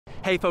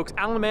Hey folks,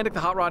 Alan Mandic, the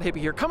Hot Rod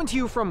Hippie here, coming to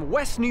you from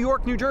West New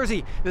York, New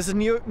Jersey. This is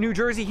New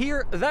Jersey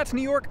here, that's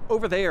New York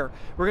over there.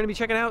 We're going to be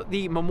checking out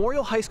the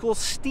Memorial High School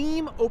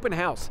STEAM open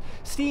house.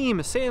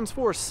 STEAM stands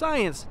for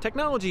Science,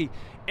 Technology,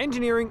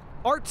 Engineering,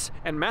 Arts,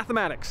 and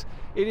Mathematics.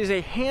 It is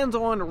a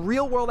hands-on,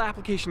 real-world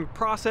application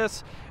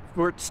process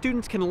where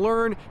students can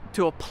learn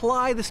to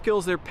apply the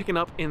skills they're picking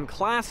up in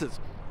classes.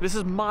 This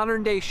is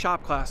modern day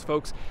shop class,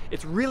 folks.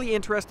 It's really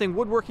interesting.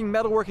 Woodworking,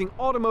 metalworking,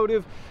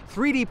 automotive,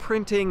 3D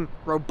printing,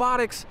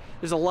 robotics.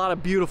 There's a lot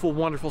of beautiful,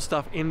 wonderful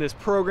stuff in this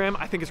program.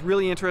 I think it's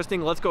really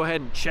interesting. Let's go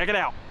ahead and check it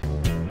out.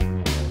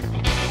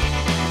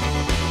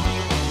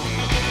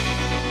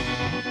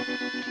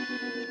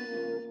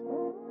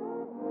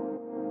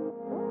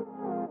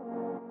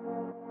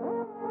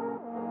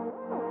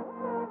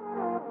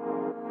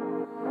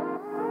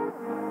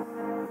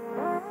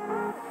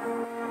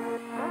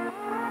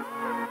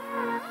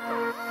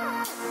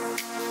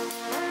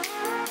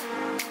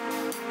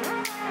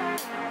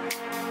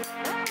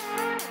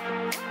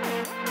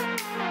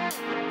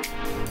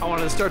 I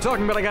wanted to start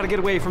talking, but I gotta get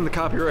away from the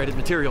copyrighted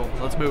material.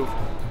 Let's move.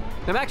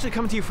 I'm actually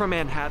coming to you from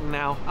Manhattan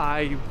now.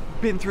 I've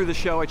been through the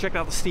show. I checked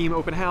out the STEAM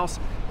open house.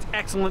 It's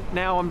excellent.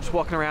 Now I'm just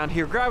walking around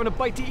here, grabbing a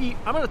bite to eat.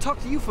 I'm gonna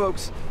talk to you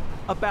folks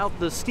about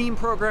the STEAM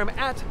program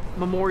at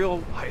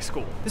Memorial High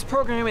School. This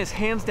program is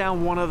hands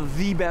down one of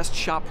the best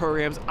shop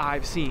programs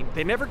I've seen.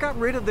 They never got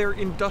rid of their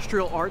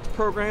industrial arts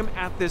program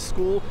at this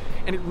school,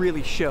 and it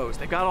really shows.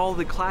 They got all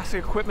the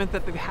classic equipment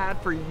that they've had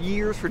for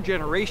years, for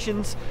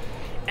generations,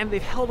 and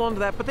they've held on to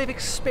that, but they've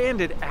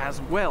expanded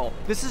as well.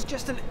 This is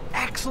just an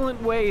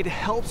excellent way to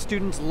help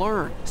students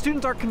learn.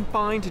 Students aren't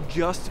confined to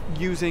just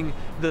using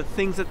the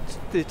things that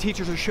the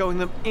teachers are showing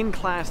them in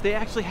class. They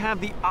actually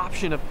have the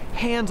option of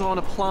hands-on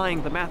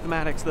applying the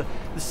mathematics, the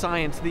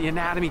science, the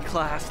anatomy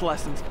class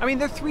lessons. I mean,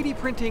 they're 3D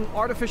printing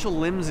artificial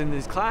limbs in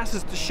these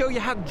classes to show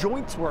you how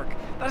joints work.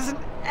 That is an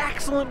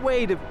excellent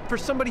way for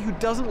somebody who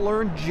doesn't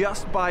learn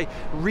just by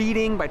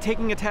reading, by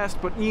taking a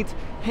test, but needs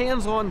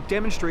hands-on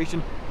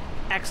demonstration.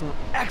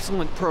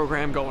 Excellent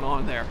program going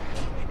on there.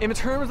 In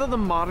terms of the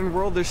modern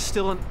world, there's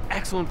still an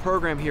excellent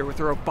program here with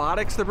the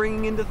robotics they're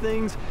bringing into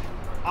things,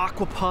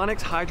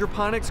 aquaponics,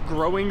 hydroponics,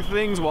 growing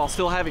things while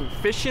still having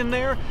fish in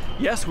there.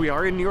 Yes, we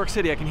are in New York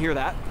City, I can hear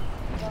that.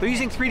 They're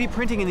using 3D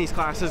printing in these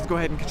classes to go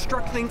ahead and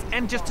construct things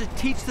and just to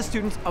teach the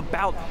students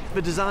about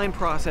the design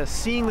process,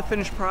 seeing the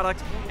finished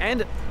product,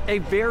 and a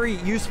very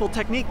useful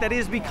technique that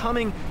is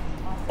becoming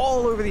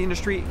all over the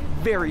industry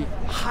very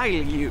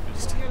highly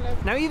used.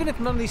 Now, even if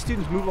none of these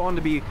students move on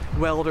to be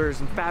welders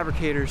and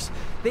fabricators,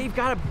 they've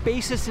got a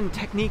basis in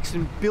techniques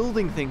in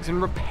building things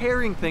and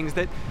repairing things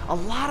that a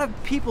lot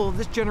of people of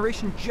this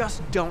generation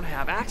just don't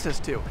have access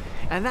to.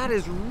 And that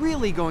is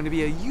really going to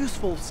be a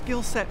useful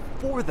skill set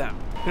for them.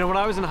 You know, when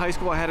I was in high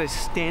school, I had a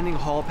standing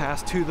hall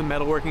pass to the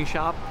metalworking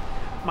shop.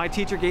 My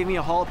teacher gave me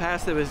a hall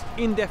pass that was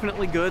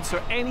indefinitely good,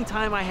 so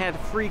anytime I had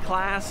free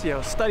class, you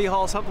know, study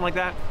hall, something like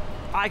that,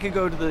 I could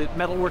go to the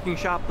metalworking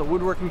shop, the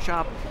woodworking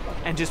shop,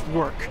 and just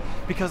work,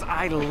 because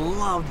I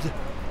loved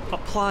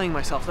applying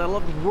myself. I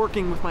loved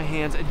working with my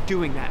hands and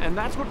doing that. And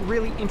that's what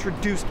really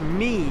introduced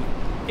me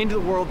into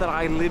the world that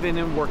I live in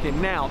and work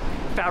in now.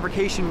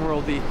 Fabrication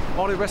world, the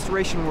auto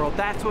restoration world,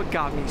 that's what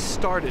got me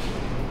started.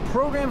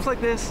 Programs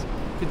like this,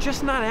 they're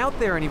just not out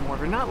there anymore.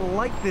 They're not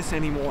like this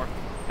anymore.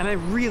 And I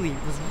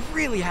was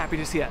really happy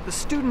to see that. The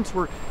students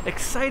were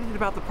excited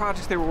about the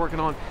projects they were working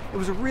on. It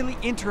was a really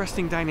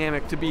interesting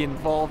dynamic to be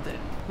involved in.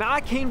 Now, I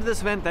came to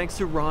this event thanks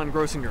to Ron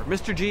Grossinger.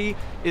 Mr. G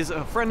is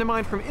a friend of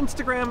mine from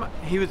Instagram.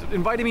 He was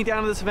inviting me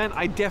down to this event.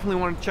 I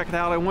definitely wanted to check it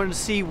out. I wanted to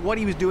see what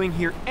he was doing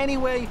here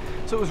anyway,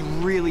 so it was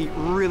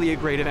really a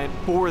great event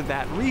for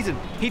that reason.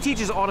 He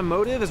teaches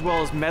automotive as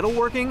well as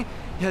metalworking.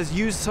 He has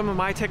used some of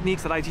my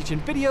techniques that I teach in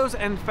videos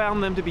and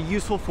found them to be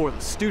useful for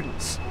the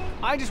students.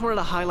 I just wanted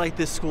to highlight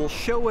this school,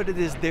 show what it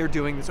is they're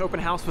doing. This open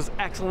house was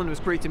excellent. It was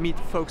great to meet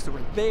the folks that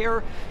were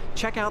there,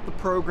 check out the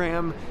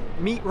program,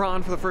 meet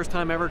Ron for the first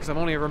time ever, because I've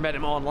only ever met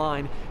him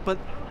online. But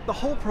the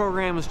whole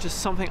program was just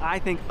something I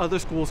think other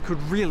schools could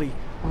really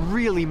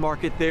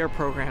market their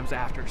programs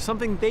after.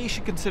 Something they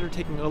should consider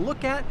taking a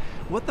look at,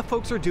 what the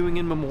folks are doing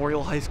in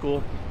Memorial High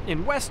School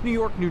in West New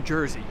York, New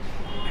Jersey.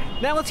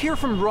 Now let's hear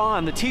from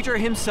Ron, the teacher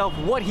himself,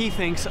 what he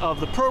thinks of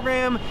the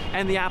program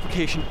and the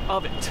application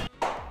of it.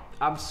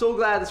 I'm so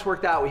glad this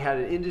worked out. We had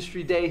an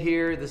industry day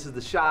here. This is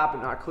the shop,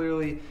 and not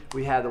clearly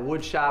we had the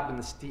wood shop, and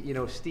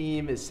the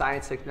STEAM is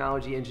science,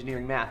 technology,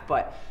 engineering, math.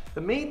 But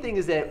the main thing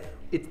is that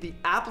it's the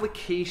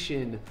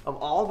application of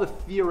all the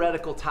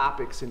theoretical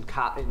topics in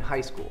high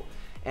school.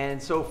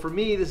 And so for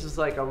me, this is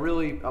like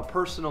a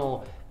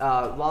personal,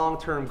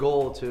 long-term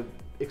goal to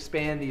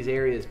expand these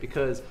areas,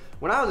 because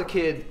when I was a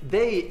kid,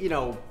 they,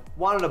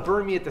 wanted to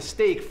burn me at the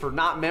stake for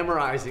not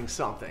memorizing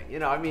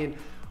something. I mean,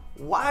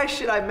 why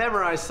should I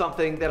memorize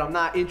something that I'm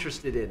not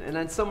interested in? And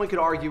then someone could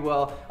argue,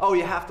 well, oh,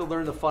 you have to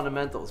learn the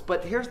fundamentals.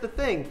 But here's the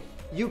thing,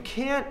 you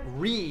can't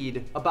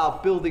read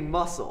about building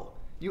muscle.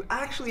 You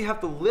actually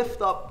have to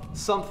lift up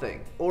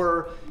something,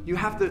 or you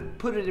have to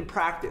put it in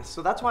practice.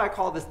 So that's why I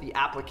call this the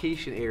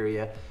application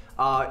area.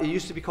 It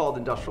used to be called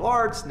industrial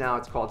arts, now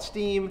it's called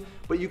STEAM,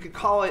 but you could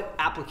call it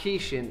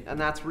application, and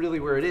that's really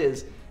where it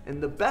is.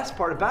 And the best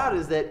part about it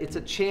is that it's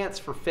a chance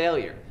for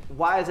failure.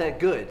 Why is that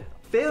good?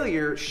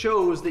 Failure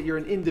shows that you're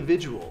an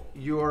individual.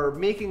 You're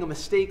making a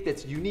mistake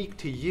that's unique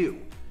to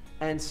you.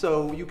 And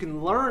so you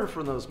can learn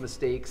from those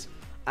mistakes,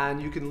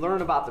 and you can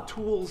learn about the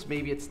tools.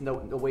 Maybe it's the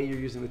way you're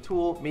using the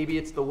tool, maybe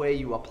it's the way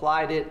you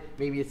applied it,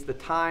 maybe it's the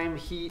time,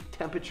 heat,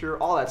 temperature,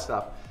 all that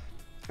stuff.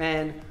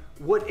 And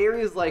what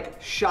areas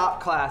like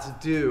shop class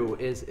do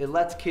is it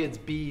lets kids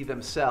be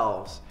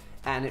themselves,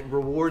 and it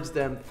rewards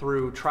them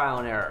through trial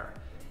and error.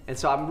 And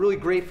so I'm really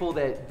grateful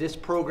that this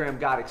program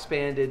got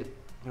expanded.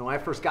 You know, when I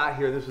first got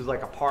here, this was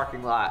like a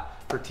parking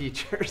lot for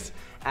teachers,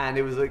 and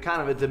it was a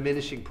kind of a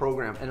diminishing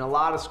program, and a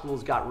lot of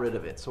schools got rid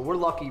of it. So we're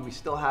lucky we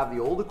still have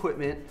the old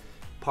equipment,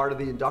 part of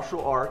the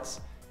industrial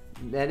arts,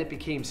 then it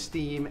became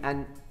STEAM.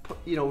 And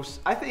you know,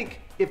 I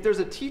think if there's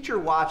a teacher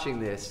watching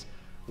this,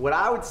 what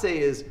I would say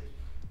is,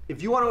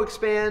 if you want to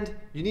expand,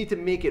 you need to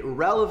make it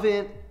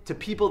relevant to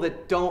people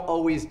that don't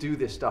always do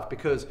this stuff,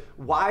 because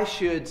why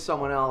should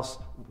someone else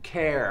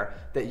care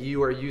that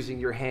you are using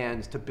your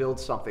hands to build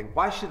something?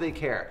 Why should they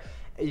care?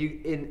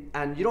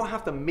 And you don't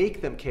have to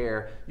make them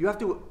care. You have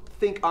to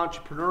think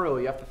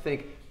entrepreneurially. You have to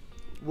think,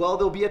 well,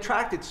 they'll be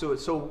attracted to it.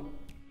 So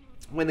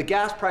when the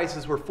gas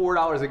prices were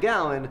 $4 a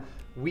gallon,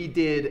 we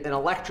did an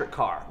electric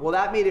car. Well,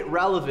 that made it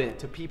relevant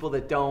to people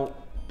that don't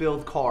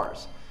build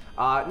cars.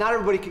 Not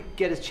everybody could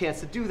get a chance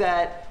to do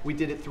that. We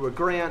did it through a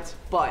grant,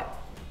 but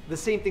the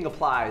same thing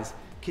applies.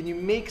 Can you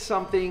make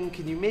something,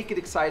 can you make it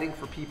exciting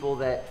for people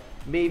that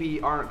maybe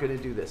aren't gonna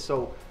do this?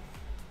 So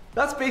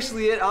that's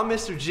basically it. I'm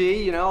Mr.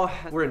 G, you know.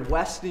 We're in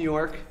West New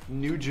York,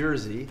 New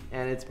Jersey,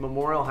 and it's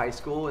Memorial High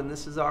School, and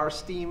this is our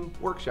STEAM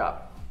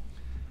workshop.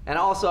 And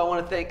also I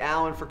wanna thank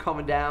Alan for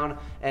coming down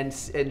and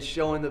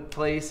showing the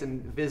place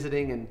and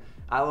visiting, and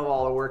I love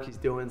all the work he's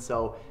doing.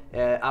 So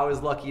I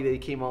was lucky that he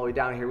came all the way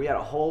down here. We had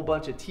a whole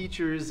bunch of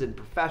teachers and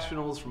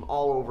professionals from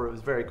all over. It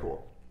was very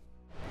cool.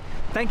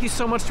 Thank you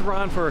so much to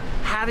Ron for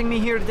having me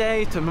here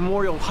today, to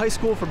Memorial High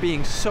School for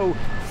being so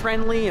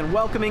friendly and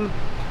welcoming,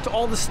 to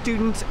all the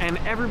students and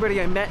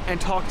everybody I met and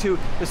talked to.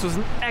 This was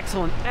an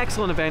excellent,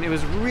 excellent event. It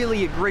was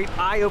really a great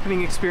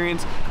eye-opening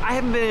experience. I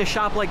haven't been in a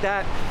shop like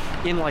that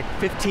in like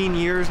 15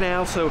 years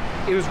now, so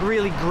it was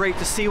really great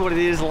to see what it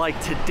is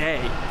like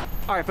today.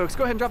 All right, folks,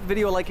 go ahead and drop the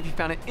video a like if you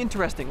found it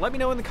interesting. Let me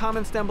know in the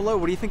comments down below,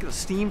 what do you think of the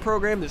STEAM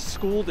program, the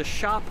school, the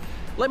shop?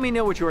 Let me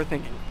know what you're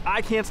thinking.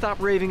 I can't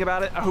stop raving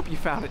about it. I hope you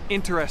found it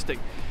interesting.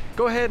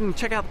 Go ahead and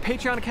check out the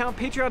Patreon account,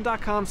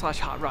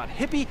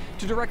 patreon.com/HotRodHippie,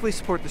 to directly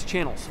support this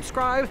channel.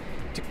 Subscribe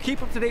to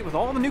keep up to date with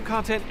all the new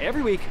content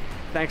every week.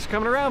 Thanks for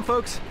coming around,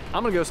 folks.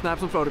 I'm gonna go snap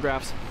some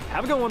photographs.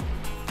 Have a good one.